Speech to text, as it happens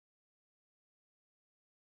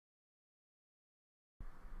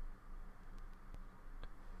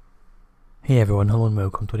Hey everyone, hello and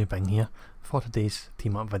welcome, TonyBing here. For today's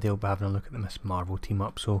team up video, we'll be having a look at the Miss Marvel team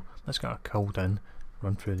up, so let's get our cooldown,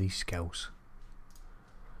 run through these skills.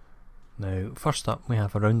 Now, first up we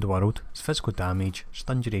have Around the World. It's physical damage,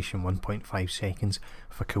 stun duration 1.5 seconds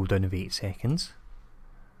with a cooldown of 8 seconds.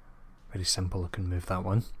 Very simple looking move, that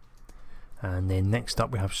one. And then next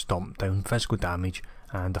up we have Stomp Down, physical damage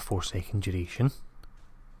and a 4-second duration.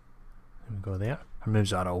 There we go there. Our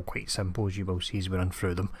moves are all quite simple, as you will see as we run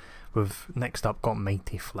through them. We've next up got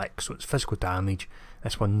Mighty Flick, so it's physical damage.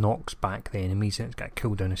 This one knocks back the enemies and it's got a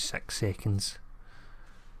cooldown of 6 seconds.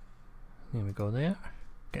 There we go there.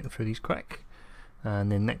 Getting through these quick.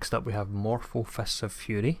 And then next up we have Morpho Fists of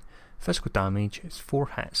Fury. Physical damage, it's 4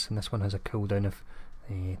 hits and this one has a cooldown of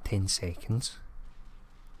 10 seconds.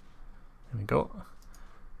 There we go.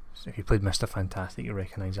 So if you played Mr. Fantastic you'll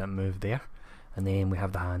recognise that move there. And then we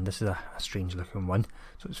have the hand. This is a strange looking one.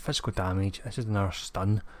 So it's physical damage. This is another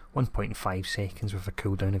stun, 1.5 seconds with a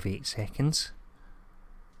cooldown of 8 seconds.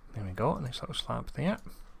 There we go, nice little slap there.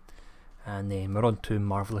 And then we're on to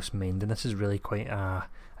Marvellous Mending. This is really quite a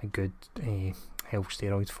good health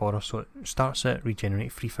steroid for us. So it starts at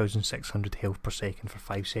regenerate 3600 health per second for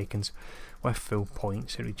 5 seconds. With full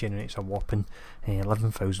points it regenerates a whopping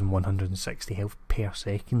 11,160 health per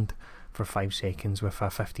second for 5 seconds with a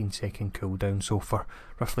 15-second cooldown. So for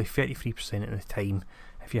roughly 33% of the time,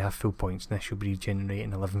 if you have full points in this, you'll be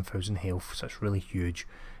regenerating 11,000 health, so it's really huge.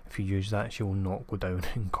 If you use that, she will not go down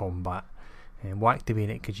in combat. We'll activate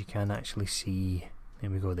it because you can actually see, there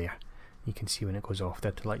we go there, you can see when it goes off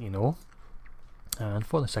there to let you know. And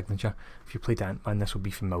for the signature, if you played Ant-Man, this will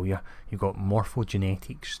be familiar. You've got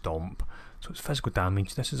Morphogenetic Stomp, so it's physical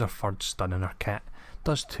damage. This is our third stun in our kit.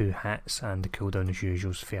 Does 2 hits and the cooldown as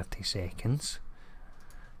usual is 30 seconds.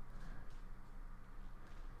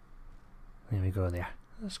 There we go there.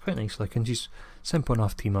 That's quite nice looking. She's simple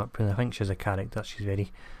enough team up, and I think she's a character. She's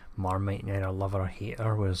very Marmite, and either love her or hate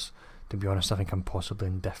her, whereas to be honest I think I'm possibly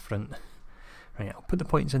indifferent. Right, I'll put the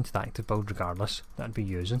points into the active build regardless, that'd be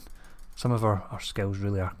using. Some of our skills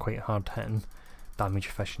really are quite hard hitting. Damage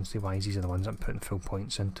efficiency wise, these are the ones I'm putting full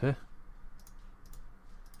points into.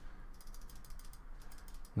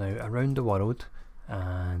 Now Around the World,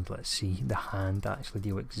 and let's see, the hand actually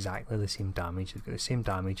deal exactly the same damage. They've got the same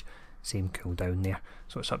damage, same cooldown there,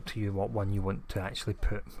 so it's up to you what one you want to actually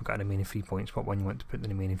put. We've got the remaining 3 points, what one you want to put the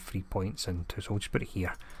remaining 3 points into, so I'll just put it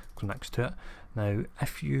here, go next to it. Now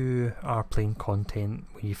if you are playing content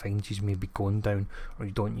where you find she's maybe going down, or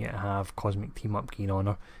you don't yet have Cosmic Team Up gear on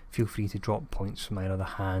her, feel free to drop points from either the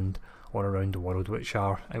hand or Around the World, which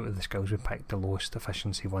are, out of the skills we picked, the lowest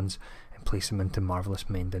efficiency ones, and place them into Marvellous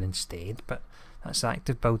Mending instead. But that's the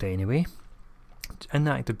active build anyway. In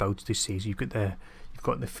the active build, just says you've got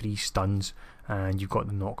the 3 stuns and you've got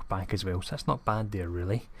the knockback as well, so that's not bad there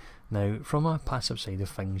really. Now from a passive side of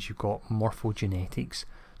things, you've got Morphogenetics,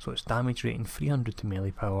 so it's damage rating 300 to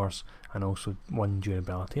melee powers and also 1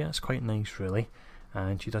 durability. That's quite nice really,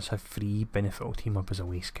 and she does have 3 beneficial team up as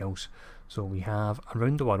away skills. So we have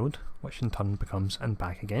Around the World, which in turn becomes And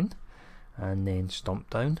Back Again, and then Stomp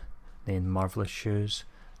Down, then Marvellous Shoes,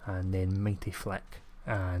 and then Mighty Flick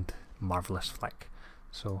and Marvellous Flick.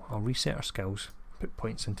 So I'll reset our skills, put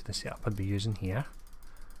points into the setup I'd be using here.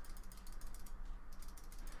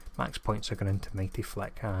 Max points are going into Mighty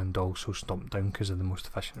Flick and also Stomp Down because they're the most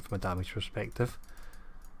efficient from a damage perspective.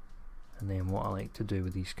 And then what I like to do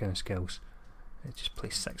with these kind of skills is just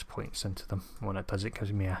place 6 points into them. And when it does, it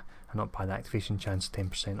gives me a not bad activation chance,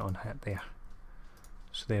 10% on hit there.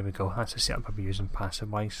 So there we go, that's the setup I'll be using passive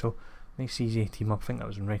wise. So nice easy team up. I think that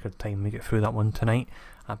was in record time we get through that one tonight.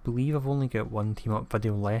 I believe I've only got one team up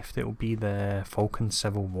video left. It will be the Falcon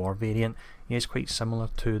Civil War variant. It is quite similar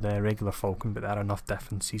to the regular Falcon, but there are enough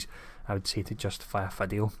differences I would say to justify a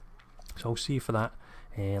video. So I'll see you for that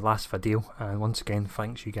last video, and once again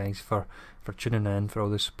thanks you guys for tuning in, for all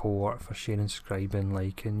the support, for sharing, subscribing,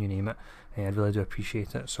 liking, you name it. I really do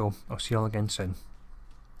appreciate it. So I'll see you all again soon.